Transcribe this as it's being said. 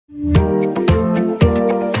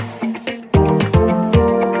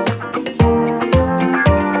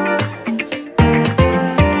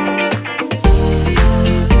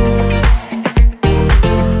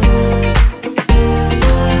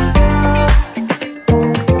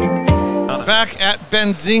back at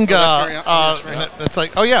Benzinga. It's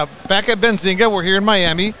like, oh yeah, back at Benzinga. We're here in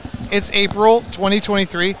Miami. It's April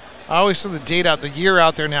 2023. I always throw the date out, the year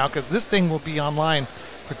out there now, because this thing will be online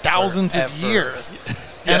for thousands of years.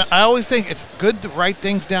 And I always think it's good to write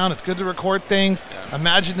things down. It's good to record things. Yeah.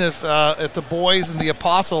 Imagine if the boys and the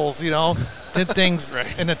apostles, did things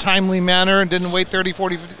in a timely manner and didn't wait 30,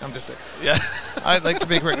 40, 50. I'm just saying. Yeah. I'd like to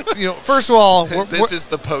make first of all. This is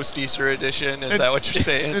the post-Easter edition. Is that what you're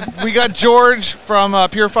saying? We got George from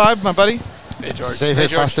Pure 5, my buddy. Hey, George. Safer,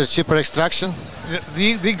 faster, cheaper extraction.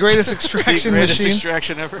 The greatest extraction the greatest machine.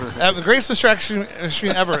 extraction ever. The greatest extraction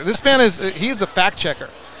machine ever. This man he's the fact checker.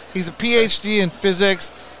 He's a PhD in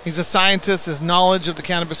physics. He's a scientist. His knowledge of the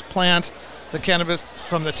cannabis plant, the cannabis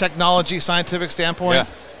from the technology, scientific standpoint,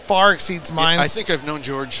 far exceeds mine. I think I've known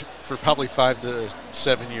George for probably 5 to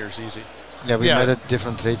 7 years, easy. Yeah, we met at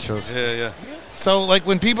different trade shows. Yeah. So, like,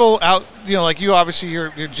 when people out, like you, obviously, you're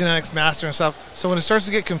genetics master and stuff. So when it starts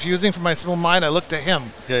to get confusing for my small mind, I look to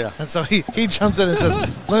him. Yeah. And so he jumps in and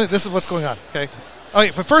says, this is what's going on, okay?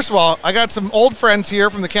 Okay, but first of all, I got some old friends here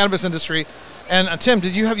from the cannabis industry. And Tim,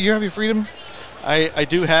 did you have your freedom? I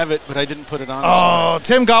do have it, but I didn't put it on. Oh,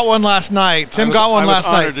 Tim got one last night. I was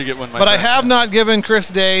honored to get one. But I have not given Chris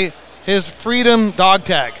Day his Freedom dog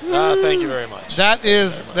tag. Thank you very much.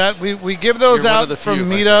 We give those out from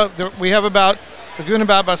Mita. We're giving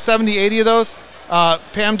about 70, 80 of those.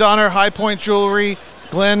 Pam Donner, High Point Jewelry.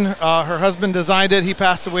 Glenn, her husband, designed it. He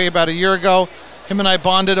passed away about a year ago. Him and I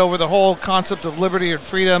bonded over the whole concept of liberty and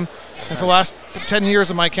freedom. And for the last 10 years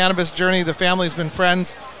of my cannabis journey, the family's been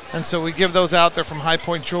friends. And so we give those out. They're from High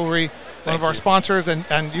Point Jewelry, one of our sponsors.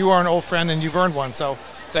 And you are an old friend, and you've earned one. So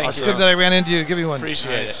it's good that I ran into you to give you one.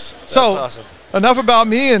 Appreciate it. That's awesome. Enough about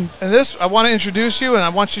me and this. I want to introduce you, and I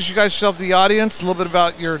want you guys to show the audience a little bit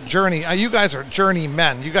about your journey. You guys are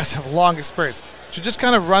journeymen. You guys have long experience. So just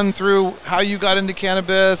kind of run through how you got into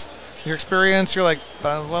cannabis, your experience. You're like,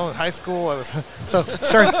 in high school I was. So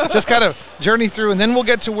start just kind of journey through, and then we'll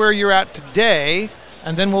get to where you're at today,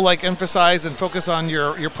 and then we'll emphasize and focus on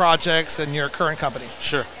your projects and your current company.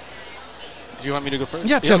 Sure. Do you want me to go first?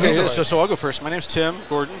 Yeah, Tim. Okay, so I'll go first. My name's Tim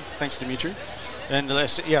Gordon. Thanks, Dimitri. And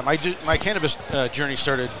my cannabis journey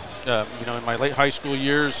started, in my late high school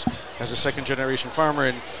years as a second-generation farmer,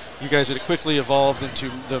 and you guys had quickly evolved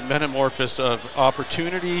into the metamorphosis of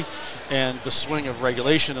opportunity and the swing of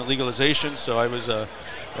regulation and legalization. So I was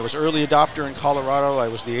early adopter in Colorado. I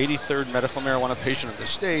was the 83rd medical marijuana patient of the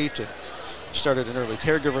state, and started an early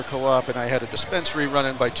caregiver co-op, and I had a dispensary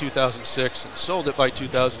running by 2006 and sold it by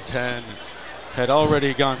 2010. And had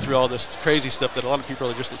already gone through all this crazy stuff that a lot of people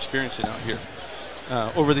are just experiencing out here.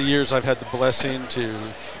 Over the years, I've had the blessing to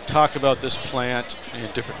talk about this plant in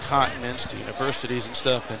different continents, to universities and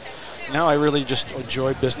stuff, and now I really just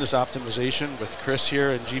enjoy business optimization with Chris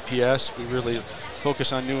here and GPS. We really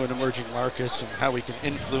focus on new and emerging markets and how we can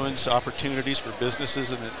influence opportunities for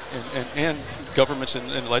businesses and governments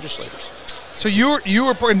and legislators. So you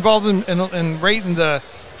were involved in right in the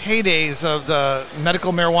heydays of the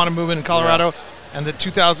medical marijuana movement in Colorado, and the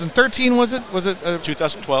 2013 was it?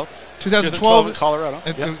 2012. 2012 in Colorado.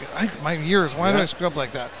 My years. Why did I screw up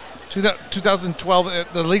like that?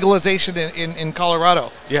 2012, the legalization in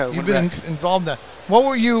Colorado. Yeah, you've been involved in that. What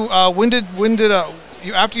were you? When did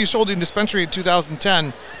you after you sold your dispensary in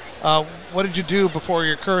 2010? What did you do before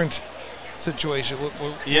your current situation?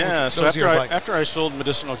 So after I sold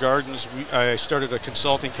Medicinal Gardens, I started a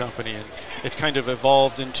consulting company, and it kind of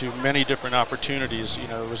evolved into many different opportunities. It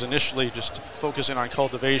was initially just focusing on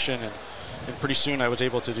cultivation, and pretty soon I was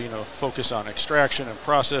able to focus on extraction and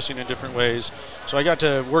processing in different ways. So I got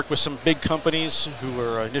to work with some big companies who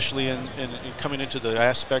were initially in coming into the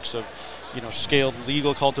aspects of scaled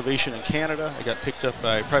legal cultivation in Canada. I got picked up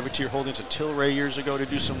by Privateer Holdings and Tilray years ago to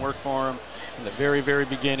do some work for them in the very, very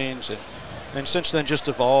beginnings, and since then just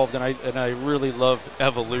evolved, and I really love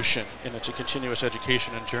evolution, and it's a continuous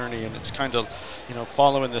education and journey, and it's kind of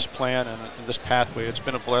following this plan and this pathway. It's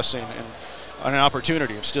been a blessing and an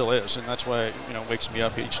opportunity. It still is, and that's why it wakes me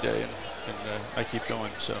up each day, and I keep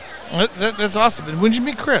going. So that's awesome. And when did you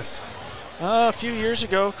meet Chris? A few years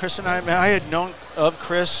ago, Chris and I had known of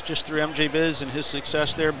Chris just through MJ Biz and his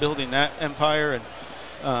success there, building that empire. And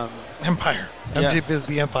Empire. MJ Biz,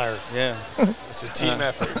 the empire. Yeah. It's a team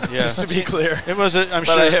effort, just to be clear. It was, I'm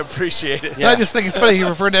sure. But I appreciate it. Yeah. I just think it's funny you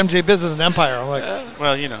referred to MJ Biz as an empire. I'm like,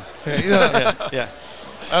 well, yeah.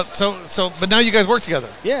 But now you guys work together.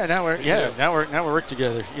 Yeah, now we work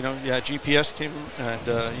together. GPS came, and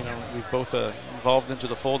we've both evolved into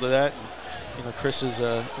the fold of that. And, Chris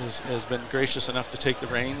has been gracious enough to take the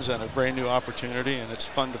reins on a brand new opportunity, and it's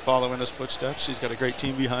fun to follow in his footsteps. He's got a great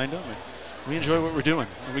team behind him, we enjoy what we're doing,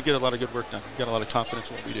 and we get a lot of good work done. We got a lot of confidence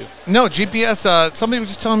in what we do. No, GPS, somebody was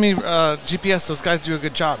just telling me GPS, those guys do a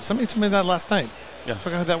good job. Somebody told me that last night. Yeah. I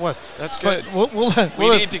forgot who that was. That's good. But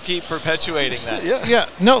we need to keep perpetuating that.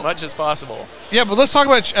 No. As much as possible. Yeah, but let's talk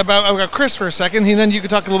about Chris for a second. And then you can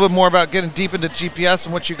talk a little bit more about getting deep into GPS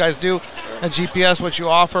and what you guys do at GPS, what you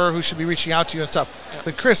offer, who should be reaching out to you and stuff. Yeah.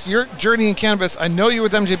 But Chris, your journey in cannabis, I know you were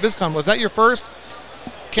with MJ BizCon. Was that your first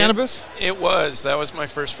cannabis? It was. That was my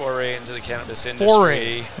first foray into the cannabis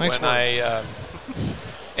industry. Nice when I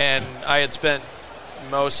had spent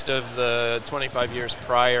most of the 25 years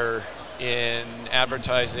prior in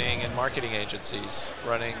advertising and marketing agencies,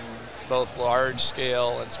 running both large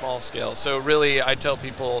scale and small scale. So really, I tell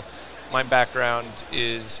people my background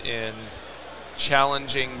is in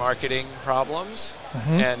challenging marketing problems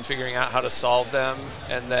and figuring out how to solve them,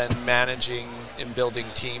 and then managing and building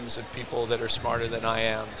teams of people that are smarter than I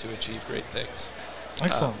am to achieve great things.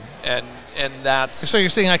 Excellent. And that's... So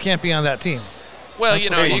you're saying I can't be on that team? Well,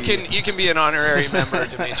 you can be an honorary member,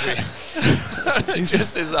 Dimitri,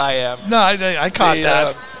 just as I am. No, I caught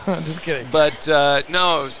that. Just kidding. But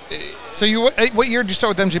no. So what year did you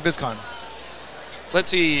start with MJ BizCon? Let's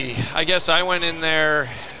see. I guess I went in there.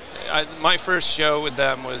 My first show with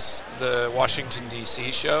them was the Washington,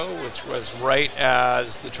 D.C. show, which was right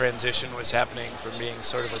as the transition was happening from being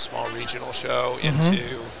sort of a small regional show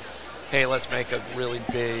into, hey, let's make a really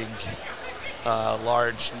big,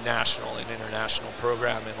 large national and international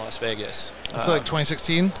program in Las Vegas. So like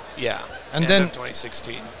 2016? Yeah. And then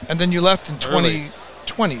 2016. And then you left in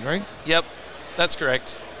 2020, right? Yep, that's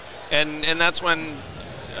correct. And that's when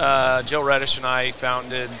Jill Reddish and I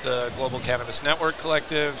founded the Global Cannabis Network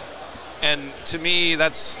Collective. And to me,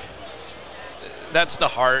 that's the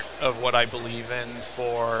heart of what I believe in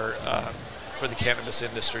for the cannabis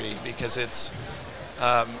industry, because it's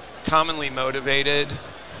commonly motivated,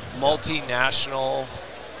 multinational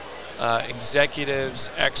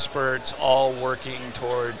executives, experts, all working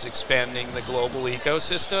towards expanding the global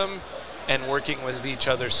ecosystem and working with each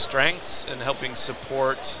other's strengths and helping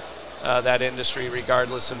support that industry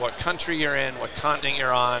regardless of what country you're in, what continent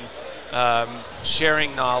you're on,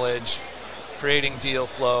 sharing knowledge, creating deal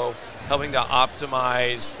flow, helping to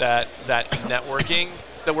optimize that networking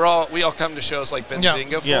that we all come to shows like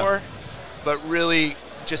Benzinga for, but really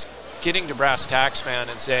just getting to brass tacks, man,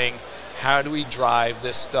 and saying, how do we drive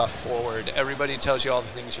this stuff forward? Everybody tells you all the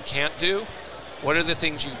things you can't do. What are the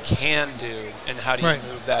things you can do, and how do you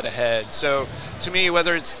move that ahead? So to me,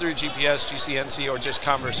 whether it's through GPS, GCNC, or just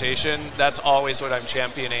conversation, that's always what I'm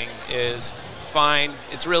championing is, fine,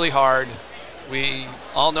 it's really hard. We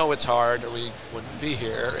all know it's hard, or we wouldn't be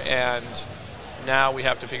here. And now we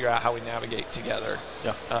have to figure out how we navigate together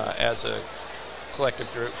as a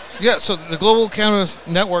collective group. Yeah, so the Global Cannabis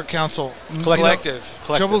Network Council. Collective.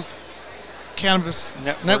 Global Cannabis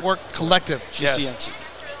Network Collective. Yes.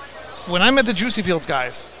 When I met the Juicy Fields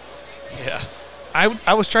guys,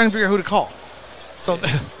 I was trying to figure out who to call. So,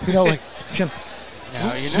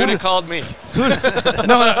 now you should have called me. But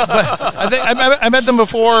I think I met them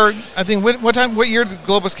before. I think what year did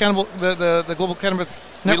Global Cannabis Network?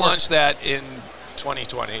 We launched that in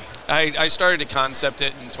 2020. I started to concept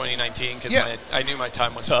it in 2019 because I knew my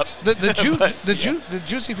time was up. The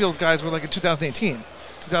Juicy Fields guys were like in 2018,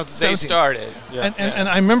 2017. They started. And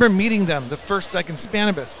I remember meeting them the first in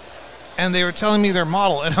Spanibus, and they were telling me their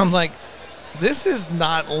model, and I'm like, this is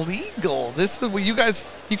not legal. This is what you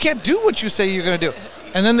can't do what you say you're going to do.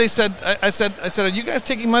 And then they said, I said, are you guys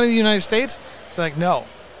taking money in the United States? They're like, no.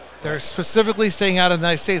 They're specifically staying out of the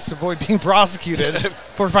United States to avoid being prosecuted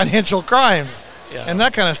for financial crimes and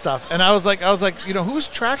that kind of stuff. And I was like, who's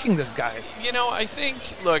tracking this, guys? I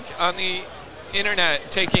think, look, on the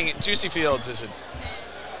internet, taking Juicy Fields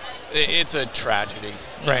it's a tragedy,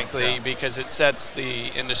 frankly, because it sets the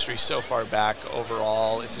industry so far back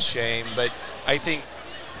overall. It's a shame. But I think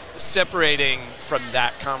separating from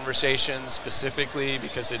that conversation specifically,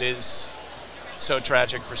 because it is so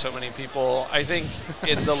tragic for so many people, I think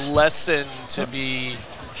the lesson to be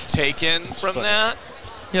taken from that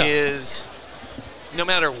is no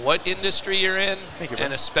matter what industry you're in,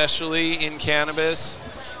 and especially in cannabis,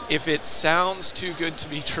 if it sounds too good to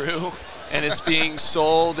be true, and it's being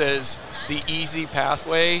sold as the easy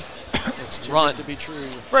pathway, it's too run. good to be true.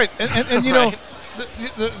 Right, and you know,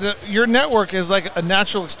 your network is like a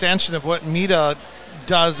natural extension of what META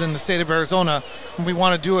does in the state of Arizona, and we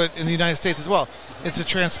want to do it in the United States as well. It's the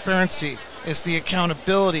transparency, it's the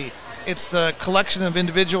accountability, it's the collection of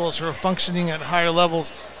individuals who are functioning at higher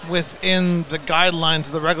levels within the guidelines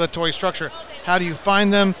of the regulatory structure. How do you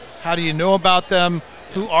find them? How do you know about them?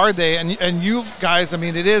 Who are they? And you guys, I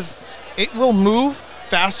mean, it will move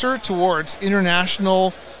faster towards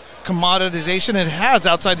international commoditization. It has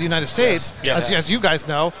outside the United States, as you guys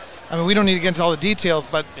know. I mean, we don't need to get into all the details,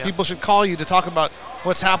 but people should call you to talk about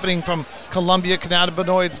what's happening from Colombia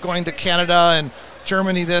cannabinoids going to Canada and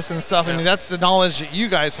Germany, this and stuff. I mean, that's the knowledge that you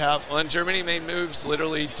guys have. Well, and Germany made moves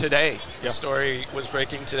literally today. The story was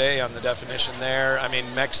breaking today on the definition there. I mean,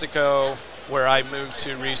 Mexico, where I moved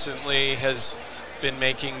to recently, has been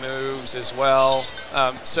making moves as well.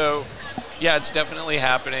 So, yeah, it's definitely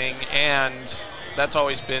happening, and that's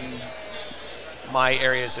always been my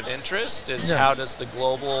areas of interest is how does the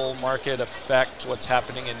global market affect what's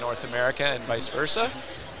happening in North America and vice versa.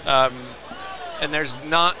 And there's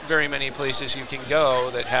not very many places you can go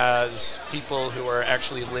that has people who are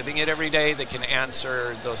actually living it every day that can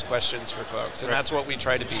answer those questions for folks. And that's what we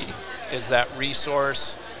try to be, is that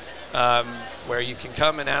resource where you can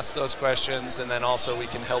come and ask those questions, and then also we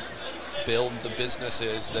can help build the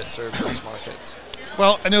businesses that serve those markets.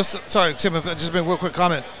 Well, I know, sorry, Tim, just a real quick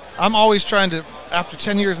comment. I'm always trying to, after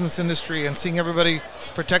 10 years in this industry and seeing everybody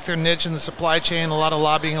protect their niche in the supply chain, a lot of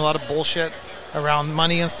lobbying, a lot of bullshit around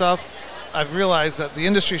money and stuff, I've realized that the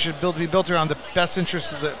industry should be built around the best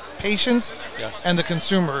interests of the patients and the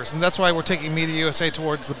consumers. And that's why we're taking Media USA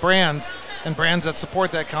towards the brands and brands that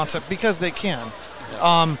support that concept, because they can.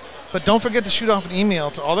 But don't forget to shoot off an email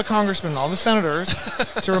to all the congressmen and all the senators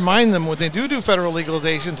to remind them when they do federal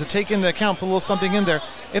legalization to take into account, put a little something in there.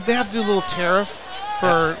 If they have to do a little tariff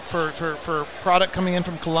for product coming in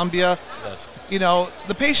from Colombia, you know,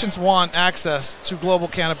 the patients want access to global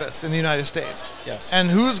cannabis in the United States. And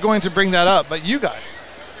who's going to bring that up but you guys?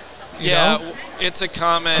 You know? It's a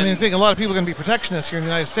common... I mean, I think a lot of people are going to be protectionists here in the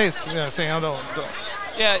United States, you know, saying, oh, don't.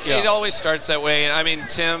 Yeah, it always starts that way. And I mean,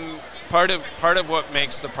 Tim, part of what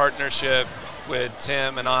makes the partnership with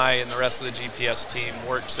Tim and I and the rest of the GPS team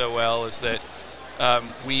work so well is that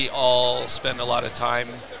we all spend a lot of time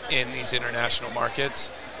in these international markets.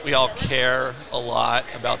 We all care a lot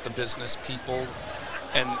about the business people.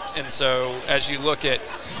 And so as you look at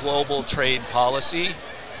global trade policy,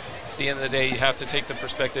 at the end of the day, you have to take the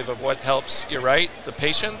perspective of what helps, you're right, the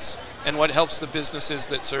patients, and what helps the businesses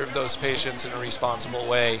that serve those patients in a responsible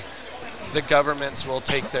way. The governments will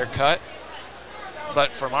take their cut,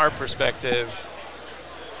 but from our perspective,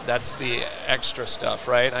 that's the extra stuff,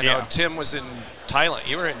 right? I know Tim was in Thailand.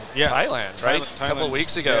 You were in Thailand, right? A couple of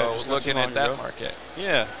weeks ago, looking at that market.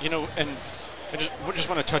 Yeah, you know, and I just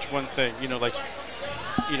want to touch one thing. You know, like,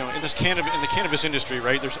 you know, in the cannabis industry,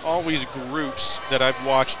 right? There's always groups that I've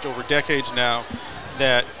watched over decades now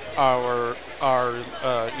that are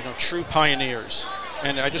you know, true pioneers.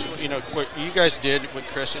 And I just, you know, what you guys did with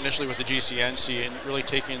Chris initially with the GCNC and really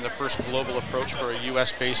taking the first global approach for a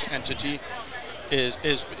U.S.-based entity is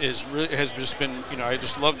really has just been, you know, I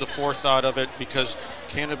just love the forethought of it, because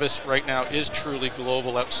cannabis right now is truly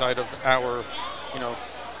global outside of our, you know,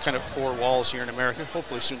 kind of four walls here in America.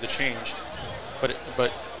 Hopefully soon to change, but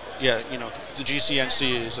yeah, you know, the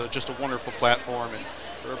GCNC is just a wonderful platform and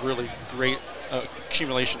a really great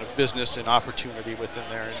accumulation of business and opportunity within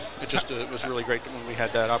there, and it was really great when we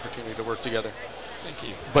had that opportunity to work together. Thank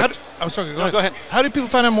you. But I'm sorry, go ahead. How do people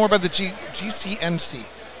find out more about the GCNC?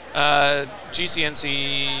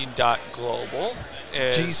 GCNC.global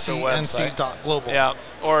is GCNC.global. Yeah,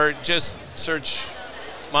 or just search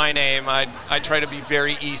my name. I try to be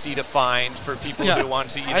very easy to find for people who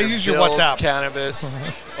want to either use your build WhatsApp. cannabis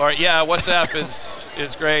or WhatsApp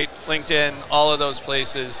is great. LinkedIn, all of those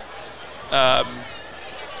places.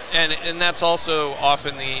 And that's also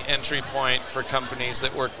often the entry point for companies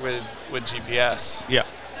that work with GPS. Yeah.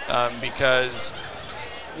 Because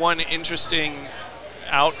one interesting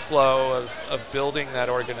outflow of building that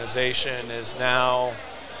organization is now,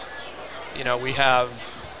 you know, we have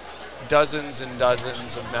dozens and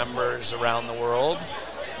dozens of members around the world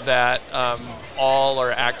that all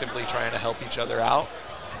are actively trying to help each other out.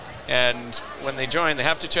 And when they join, they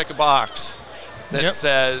have to check a box that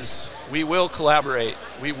says, we will collaborate,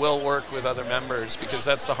 we will work with other members, because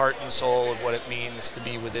that's the heart and soul of what it means to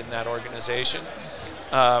be within that organization.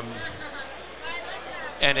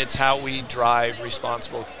 And it's how we drive the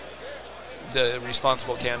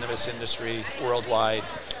responsible cannabis industry worldwide,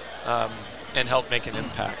 and help make an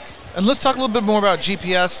impact. And let's talk a little bit more about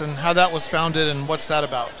GPS and how that was founded and what's that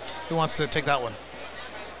about. Who wants to take that one?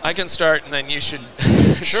 I can start, and then you should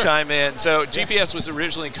chime in. So GPS was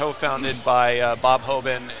originally co-founded by Bob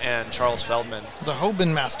Hoban and Charles Feldman. The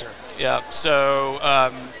Hoban master. Yeah.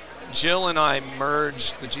 So Jill and I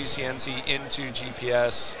merged the GCNC into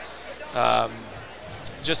GPS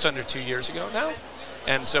just under 2 years ago now.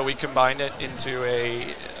 And so we combined it into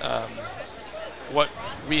what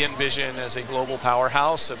we envision as a global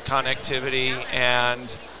powerhouse of connectivity and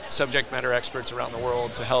subject matter experts around the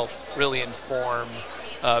world to help really inform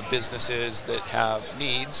businesses that have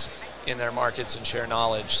needs in their markets and share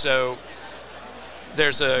knowledge. So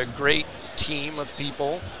there's a great team of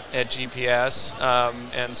people at GPS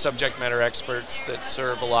and subject matter experts that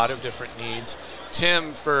serve a lot of different needs.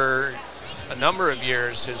 Tim, for a number of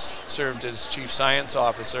years, has served as Chief Science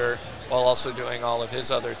Officer while also doing all of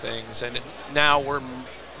his other things. And now we're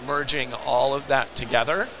merging all of that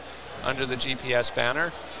together under the GPS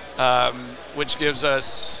banner, which gives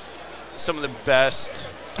us some of the best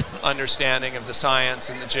understanding of the science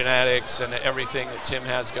and the genetics and everything that Tim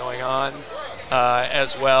has going on,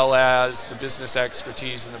 as well as the business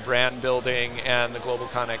expertise and the brand building and the global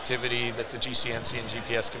connectivity that the GCNC and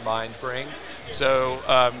GPS combined bring. So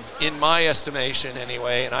in my estimation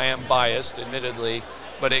anyway, and I am biased admittedly,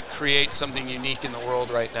 but it creates something unique in the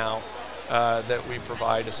world right now that we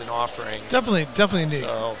provide as an offering. Definitely unique.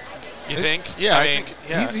 So, you think? Yeah, I mean,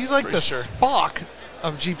 he's like the Spock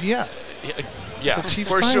of GPS. Yeah, the Chief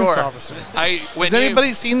for Science sure. Officer. Has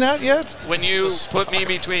anybody seen that yet? When you put me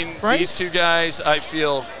between these two guys, I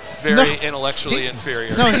feel very intellectually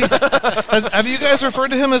inferior. No, have you guys referred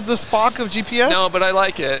to him as the Spock of GPS? No, but I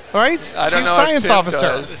like it. Right? I don't Chief know Science if Tim Officer.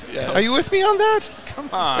 does. Yes. Are you with me on that? Come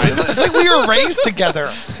on. It's like we were raised together.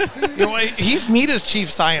 He's meet as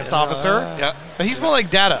Chief Science Officer, but he's more like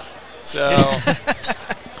data. So,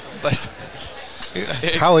 but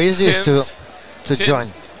how easy is to join?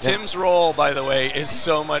 Tim's role, by the way, is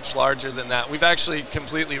so much larger than that. We've actually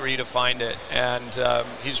completely redefined it, and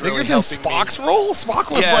he's really bigger than helping Spock's me. role? Spock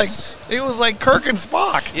was it was like Kirk and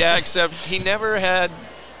Spock. Yeah, except he never had.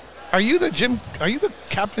 Are you the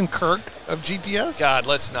Captain Kirk of GPS? God,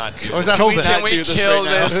 let's not. Or is that Holden? Can we kill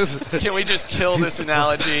this? Can we just kill this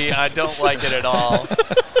analogy? I don't like it at all.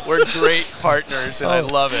 We're great partners, and I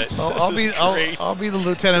love it. I'll be the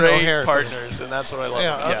Lieutenant great O'Hare. Partners, and that's what I love.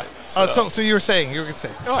 Yeah. So you were saying, you were going to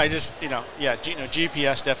say. Oh,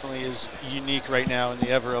 GPS definitely is unique right now in the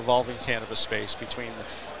ever-evolving cannabis space between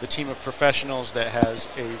the team of professionals that has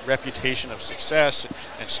a reputation of success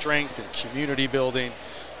and strength and community building,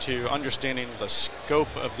 to understanding the scope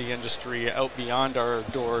of the industry out beyond our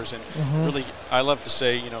doors. And really, I love to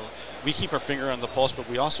say, we keep our finger on the pulse, but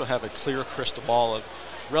we also have a clear crystal ball of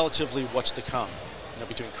relatively what's to come.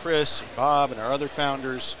 Between Chris and Bob and our other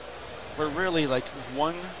founders, we're really like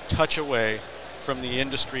one touch away from the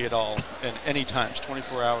industry at all, and any times,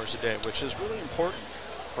 24 hours a day, which is really important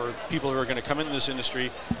for people who are going to come into this industry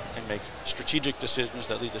and make strategic decisions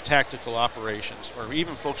that lead to tactical operations, or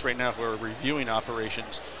even folks right now who are reviewing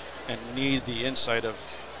operations and need the insight of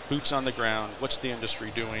boots on the ground. What's the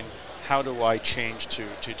industry doing? How do I change to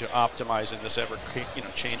optimize in this ever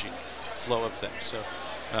changing flow of things? So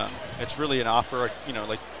it's really an I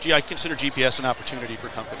consider GPS an opportunity for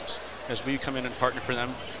companies. As we come in and partner for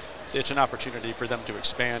them, it's an opportunity for them to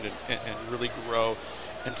expand and really grow,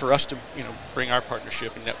 and for us to bring our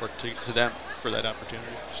partnership and network to them for that opportunity.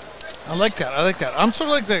 So. I like that. I'm sort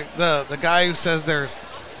of like the guy who says there's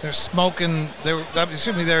smoke and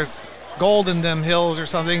there's gold in them hills or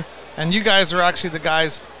something, and you guys are actually the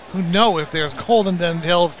guys who know if there's gold in them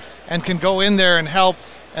hills and can go in there and help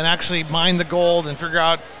and actually mine the gold and figure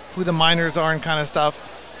out who the miners are and kind of stuff.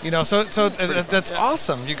 So that's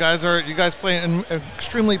awesome. You guys play an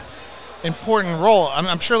extremely important role.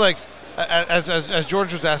 I'm sure, like as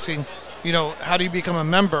George was asking, how do you become a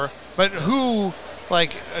member? But who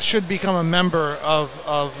should become a member of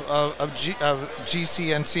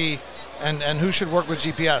GCNC, and who should work with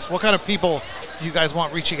GPS? What kind of people you guys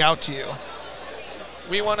want reaching out to you?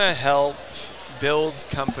 We want to help build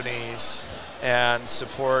companies and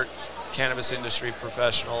support cannabis industry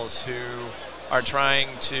professionals who are trying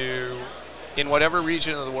to, in whatever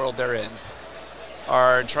region of the world they're in,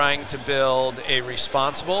 are trying to build a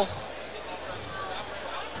responsible,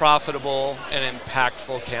 profitable, and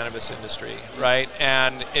impactful cannabis industry, right?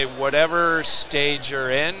 And at whatever stage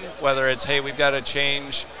you're in, whether it's, hey, we've got to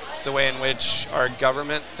change the way in which our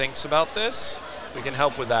government thinks about this, we can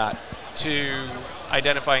help with that, to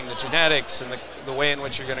identifying the genetics and the way in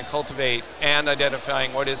which you're going to cultivate, and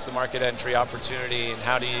identifying what is the market entry opportunity and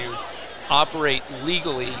how do you operate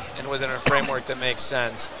legally and within a framework that makes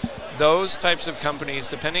sense. Those types of companies,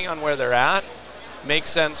 depending on where they're at, make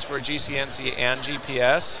sense for GCNC and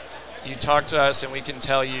GPS. You talk to us and we can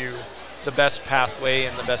tell you the best pathway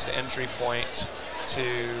and the best entry point to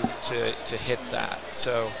hit that.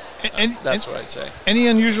 So that's what I'd say. Any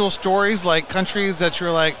unusual stories, like countries that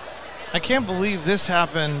you're like, I can't believe this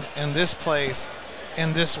happened in this place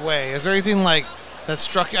in this way? Is there anything like that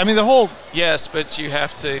struck you? I mean, the whole... Yes, but you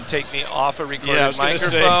have to take me off a recorded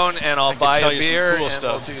microphone, and I'll buy a beer, and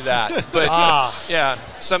we'll do that. But, yeah,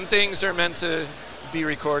 some things are meant to be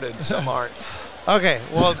recorded, some aren't. Okay,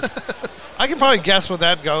 well, I can probably guess where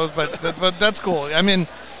that goes, but that's cool. I mean,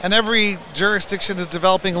 and every jurisdiction is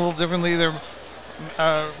developing a little differently. They're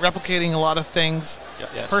replicating a lot of things.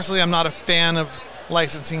 Yes. Personally, I'm not a fan of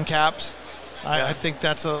licensing caps. I think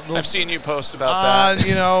that's a little... I've seen you post about that.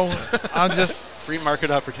 You know, I'm just... Free market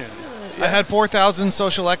opportunity. I had 4,000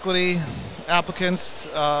 social equity applicants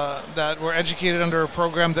that were educated under a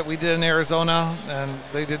program that we did in Arizona, and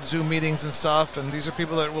they did Zoom meetings and stuff, and these are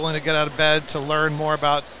people that are willing to get out of bed to learn more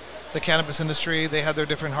about the cannabis industry. They had their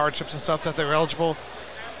different hardships and stuff that they were eligible.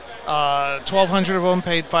 1,200 of them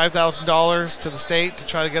paid $5,000 to the state to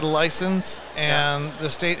try to get a license, and the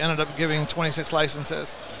state ended up giving 26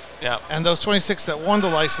 licenses. Yeah. And those 26 that won the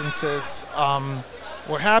licenses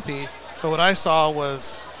were happy, but what I saw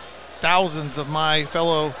was thousands of my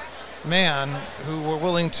fellow men who were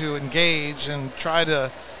willing to engage and try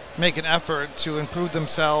to make an effort to improve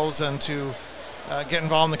themselves and to get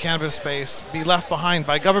involved in the cannabis space be left behind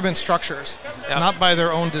by government structures, not by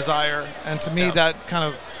their own desire. And to me, that kind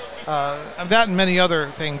of that and many other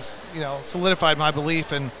things, you know, solidified my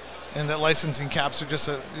belief in that licensing caps are just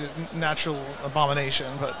a natural abomination,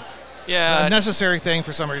 but a necessary thing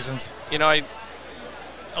for some reasons. You know,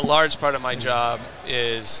 a large part of my job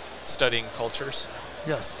is studying cultures.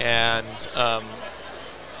 Yes. And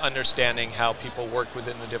understanding how people work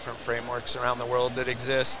within the different frameworks around the world that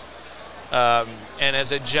exist. And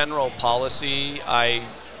as a general policy, I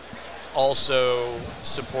also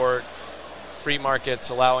support free markets,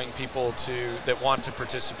 allowing people that want to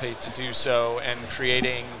participate to do so, and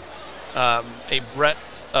creating a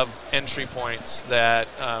breadth of entry points that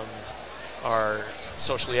are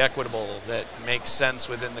socially equitable, that make sense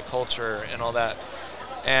within the culture and all that.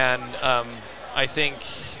 And I think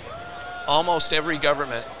almost every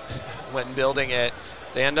government, when building it,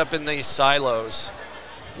 they end up in these silos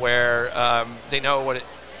where they know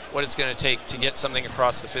what it's going to take to get something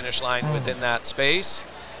across the finish line within that space,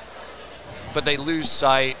 but they lose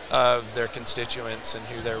sight of their constituents and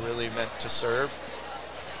who they're really meant to serve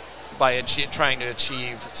by trying to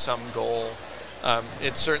achieve some goal.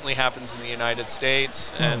 It certainly happens in the United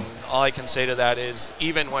States, and all I can say to that is,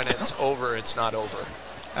 even when it's over, it's not over.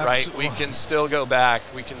 Right? We can still go back.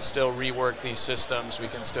 We can still rework these systems. We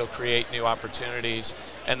can still create new opportunities.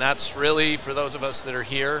 And that's really, for those of us that are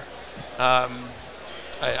here,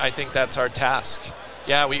 I think that's our task.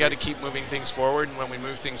 Yeah, we got to keep moving things forward. And when we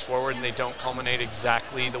move things forward and they don't culminate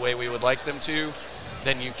exactly the way we would like them to,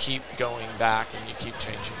 then you keep going back and you keep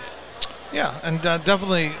changing it. Yeah, and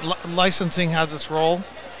definitely licensing has its role.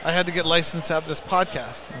 I had to get licensed to have this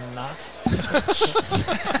podcast. Not.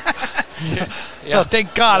 No,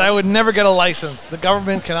 thank God, I would never get a license. The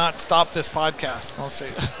government cannot stop this podcast. Let's see.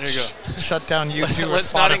 There you go. Shut down YouTube or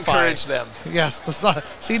Let's Spotify. not encourage them. Yes, let's not.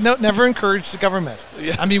 See, never encourage the government.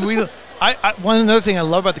 Yeah. I mean, one another thing I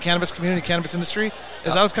love about the cannabis community, cannabis industry,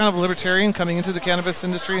 is I was kind of a libertarian coming into the cannabis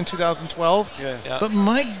industry in 2012. Yeah. But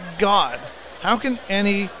my God, how can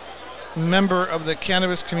any member of the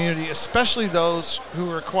cannabis community, especially those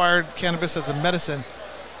who required cannabis as a medicine,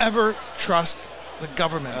 ever trust the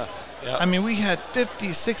government? I mean, we had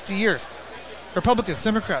 50, 60 years. Republicans,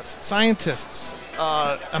 Democrats, scientists,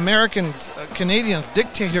 Americans, Canadians,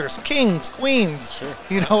 dictators, kings, queens,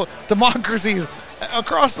 democracies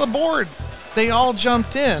across the board. They all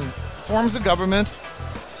jumped in, forms of government,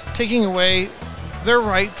 taking away their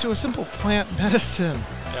right to a simple plant medicine.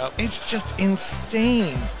 It's just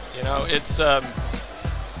insane. You know, it's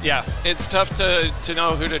it's tough to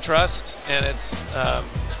know who to trust, and it's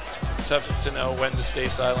tough to know when to stay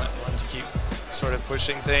silent, when to keep sort of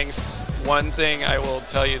pushing things. One thing I will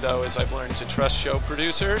tell you, though, is I've learned to trust show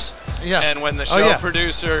producers. Yes. And when the show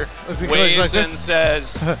producer waves and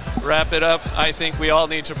says, wrap it up, I think we all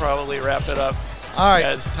need to probably wrap it up. All right.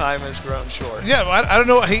 As time has grown short. Yeah, I don't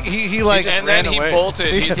know. He like, and then he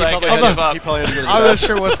bolted. He's like, I give up. He probably had to go to the I'm not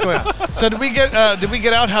sure what's going on. So did we get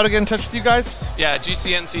out how to get in touch with you guys? Yeah,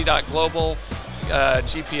 gcnc.global,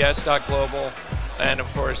 gps.global. And,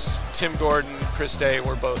 of course, Tim Gordon, Chris Day,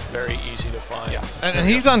 we're both very easy to find. Yeah. And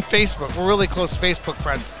he's on Facebook. We're really close Facebook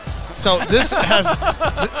friends. So this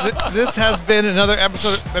has been another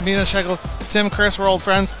episode of Amina Shekel. Tim, Chris, we're old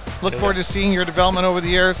friends. Look forward to seeing your development over the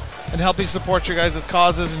years and helping support your guys'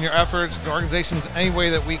 causes and your efforts and organizations any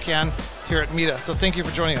way that we can here at MITA. So thank you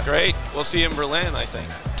for joining us. Great. We'll see you in Berlin, I think.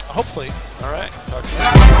 Hopefully. All right. Talk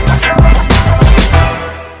soon.